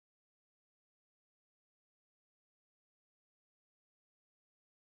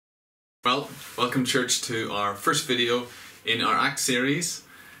Well, welcome church to our first video in our Acts series.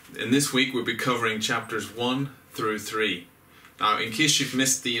 In this week we'll be covering chapters 1 through 3. Now, in case you've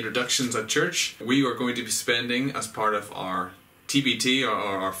missed the introductions at church, we are going to be spending, as part of our TBT, or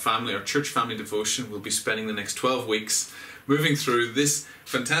our church family devotion, we'll be spending the next 12 weeks moving through this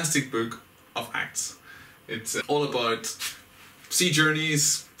fantastic book of Acts. It's all about sea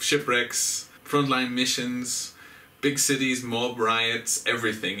journeys, shipwrecks, frontline missions, big cities, mob riots,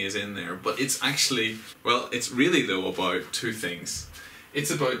 everything is in there. But it's actually, well, it's really though about two things. It's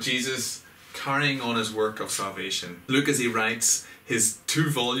about Jesus carrying on his work of salvation. Luke, as he writes his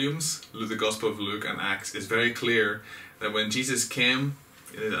two volumes, the Gospel of Luke and Acts, is very clear that when Jesus came,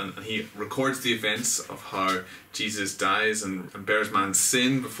 and he records the events of how Jesus dies and bears man's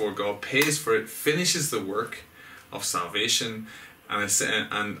sin before God, pays for it, finishes the work of salvation, and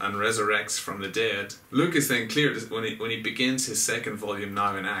resurrects from the dead. Luke is then clear when he begins his second volume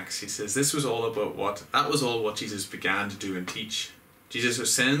now in Acts. He says that was all what Jesus began to do and teach. Jesus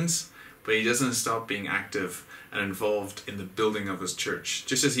ascends, but he doesn't stop being active and involved in the building of his church.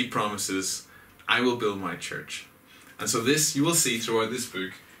 Just as he promises, I will build my church. And so this, you will see throughout this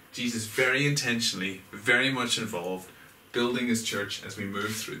book, Jesus very intentionally, very much involved, building his church as we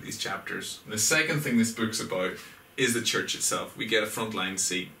move through these chapters. And the second thing this book's about is the church itself. We get a frontline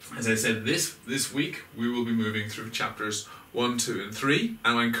seat. As I said, this week we will be moving through chapters 1, 2 and 3,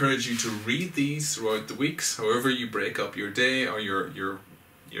 and I encourage you to read these throughout the weeks, however you break up your day or your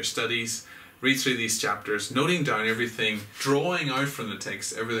studies. Read through these chapters, noting down everything, drawing out from the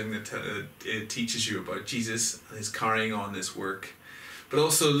text everything that it teaches you about Jesus and his carrying on this work. But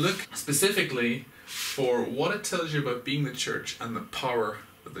also look specifically for what it tells you about being the church and the power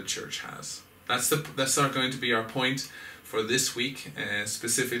that the church has. That's going to be our point for this week,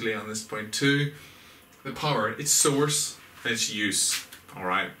 specifically on this point 2. The power, its source, and its use.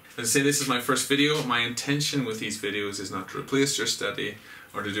 Alright, as I say, this is my first video. My intention with these videos is not to replace your study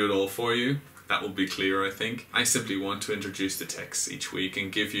or to do it all for you. That will be clear, I think. I simply want to introduce the text each week and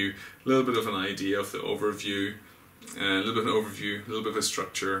give you a little bit of an idea of the overview, a little bit of a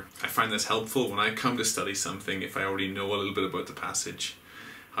structure. I find this helpful when I come to study something, if I already know a little bit about the passage,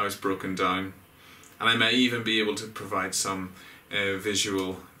 how it's broken down, and I may even be able to provide some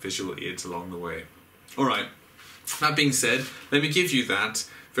visual aids along the way. Alright, that being said, let me give you that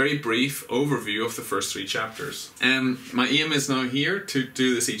very brief overview of the first 3 chapters. My aim is now here to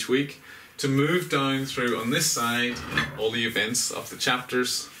do this each week, to move down through on this side all the events of the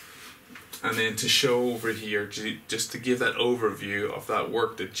chapters, and then to show over here, just to give that overview of that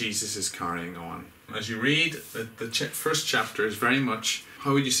work that Jesus is carrying on. As you read, the first chapter is very much,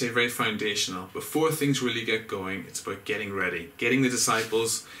 how would you say, very foundational. Before things really get going, it's about getting ready, getting the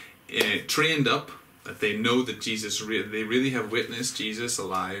disciples trained up, that they know that they really have witnessed Jesus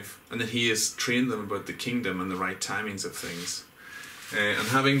alive, and that he has trained them about the kingdom and the right timings of things. And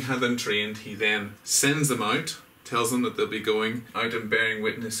having had them trained, he then sends them out, tells them that they'll be going out and bearing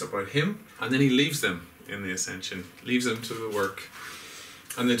witness about him, and then he leaves them in the ascension, leaves them to the work.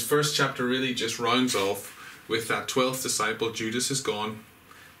 And the first chapter really just rounds off with that 12th disciple. Judas is gone,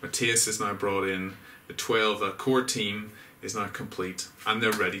 Matthias is now brought in, the 12, that core team is now complete, and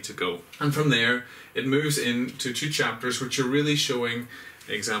they're ready to go. And from there, it moves into 2 chapters which are really showing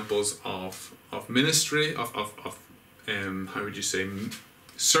examples of ministry, how would you say,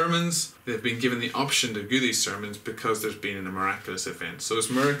 sermons. They've been given the option to do these sermons because there's been a miraculous event. So it's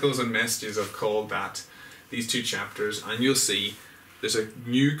miracles and messages, I've called that, these 2 chapters, and you'll see there's a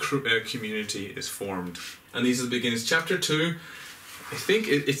new community is formed. And these are the beginnings. Chapter 2, I think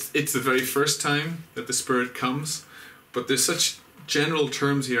it's the very first time that the Spirit comes, but there's such general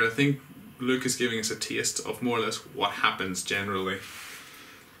terms here. I think Luke is giving us a taste of more or less what happens generally.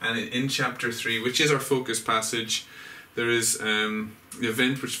 And in chapter 3, which is our focus passage, there is the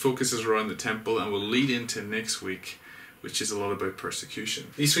event which focuses around the temple and will lead into next week, which is a lot about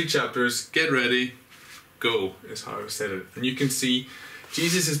persecution. These 3 chapters, get ready, go, is how I've said it. And you can see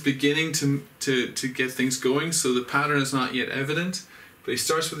Jesus is beginning to get things going, so the pattern is not yet evident, but he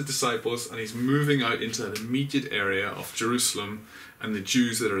starts with the disciples and he's moving out into that immediate area of Jerusalem and the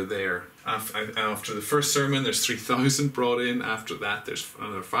Jews that are there. After the first sermon, there's 3,000 brought in. After that, there's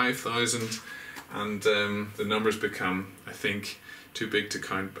another 5,000. And the numbers become, I think, too big to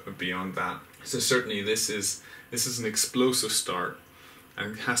count beyond that. So certainly this is an explosive start,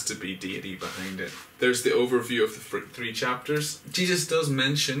 and it has to be deity behind it. There's the overview of the 3 chapters. Jesus does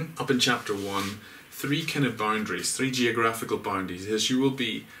mention, up in chapter 1, 3 kind of boundaries, 3 geographical boundaries. He says, you will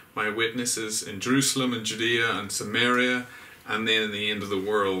be my witnesses in Jerusalem and Judea and Samaria, and then in the end of the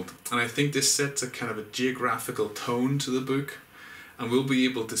world. And I think this sets a kind of a geographical tone to the book. And we'll be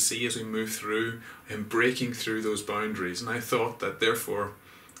able to see as we move through him breaking through those boundaries. And I thought that therefore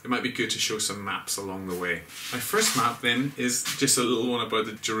it might be good to show some maps along the way. My first map then is just a little one about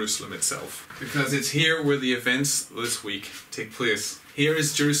the Jerusalem itself, because it's here where the events this week take place. Here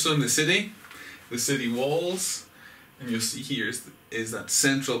is Jerusalem, the city walls, and you'll see here is that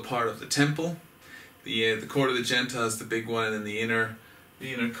central part of the temple. The court of the Gentiles, the big one, and then the inner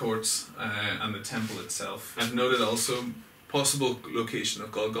courts and the temple itself. I've noted also possible location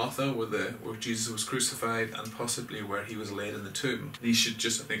of Golgotha, where Jesus was crucified, and possibly where he was laid in the tomb. These should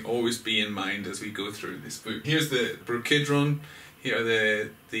just, I think, always be in mind as we go through this book. Here's the Brook Kidron. Here are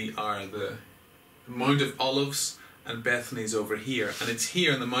the Mount of Olives, and Bethany's over here. And it's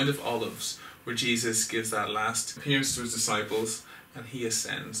here on the Mount of Olives where Jesus gives that last appearance to his disciples, and he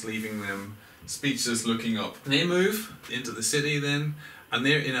ascends, leaving them speechless, looking up. And they move into the city then, and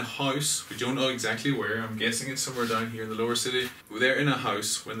they're in a house. We don't know exactly where. I'm guessing it's somewhere down here in the lower city. They're in a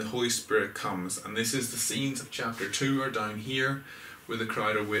house when the Holy Spirit comes, and this is the scenes of chapter 2 are down here where the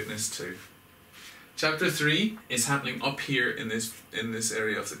crowd are witness to. Chapter 3 is happening up here in this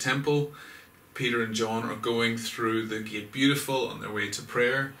area of the temple. Peter and John are going through the Gate Beautiful on their way to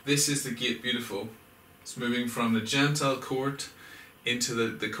prayer. This is the Gate Beautiful. It's moving from the Gentile court into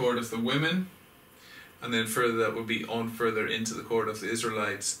the court of the women, and then further that will be on further into the court of the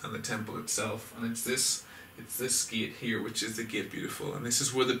Israelites and the temple itself. And it's this gate here which is the Gate Beautiful, and this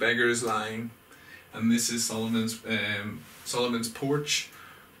is where the beggar is lying, and this is Solomon's porch,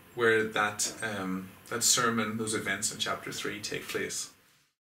 where that sermon, those events in chapter 3 take place.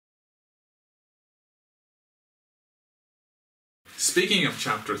 Speaking of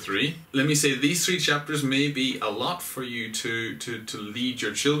chapter 3, let me say these 3 chapters may be a lot for you to lead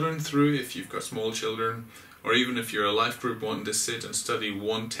your children through if you've got small children, or even if you're a life group wanting to sit and study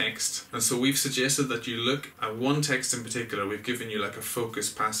one text. And so we've suggested that you look at one text in particular. We've given you like a focus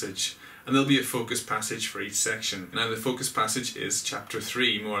passage, and there'll be a focus passage for each section. Now the focus passage is chapter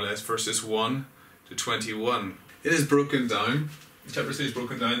 3, more or less, verses 1 to 21. It is broken down. Chapter 3 is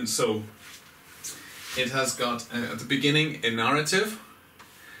broken down so it has got at the beginning a narrative,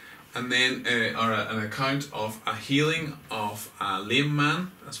 and then an account of a healing of a lame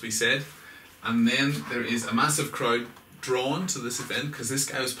man, as we said, and then there is a massive crowd drawn to this event because this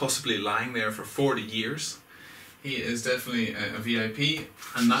guy was possibly lying there for 40 years. He is definitely a VIP,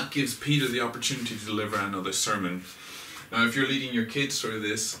 and that gives Peter the opportunity to deliver another sermon. Now if you're leading your kids through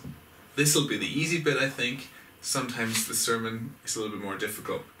this will be the easy bit, I think. Sometimes the sermon is a little bit more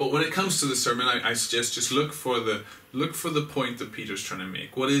difficult. But when it comes to the sermon, I suggest just look for the point that Peter's trying to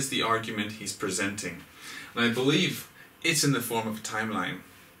make. What is the argument he's presenting? And I believe it's in the form of a timeline.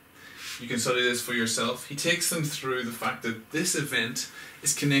 You can study this for yourself. He takes them through the fact that this event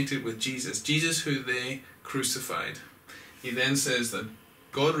is connected with Jesus who they crucified. He then says that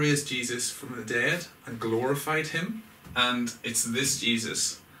God raised Jesus from the dead and glorified him, and it's this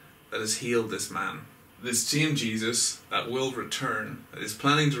Jesus that has healed this man. This same Jesus that will return, that is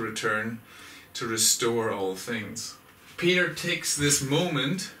planning to return to restore all things. Peter takes this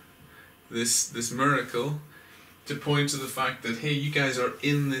moment, this miracle, to point to the fact that, hey, you guys are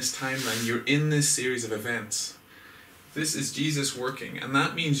in this timeline, you're in this series of events. This is Jesus working, and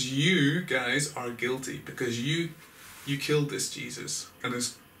that means you guys are guilty because you killed this Jesus, and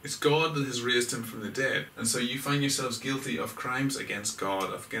it's God that has raised him from the dead, and so you find yourselves guilty of crimes against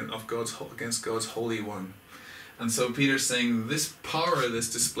God, against God's Holy One. And so Peter's saying this power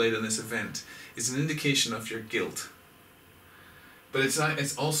that's displayed in this event is an indication of your guilt, but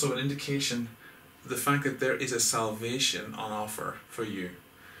it's also an indication of the fact that there is a salvation on offer for you,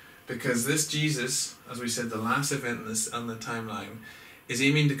 because this Jesus, as we said, the last event on the timeline, is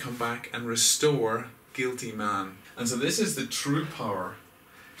aiming to come back and restore guilty man. And so this is the true power.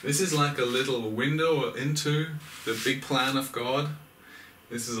 This is like a little window into the big plan of God.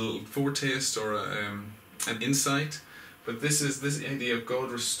 This is a little foretaste or an insight. But this idea of God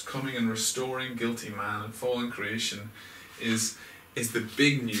coming and restoring guilty man and fallen creation is the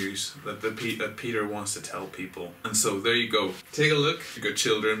big news that Peter wants to tell people. And so there you go. Take a look. If you've got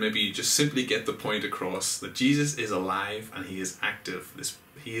children, maybe you just simply get the point across that Jesus is alive and he is active.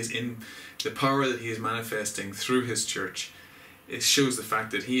 He is in the power that he is manifesting through his church. It shows the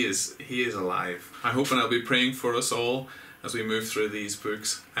fact that he is alive. I hope and I'll be praying for us all as we move through these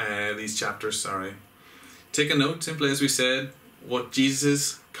books, these chapters, sorry. Take a note, simply as we said, what Jesus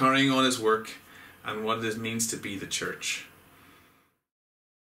is carrying on his work and what it means to be the church.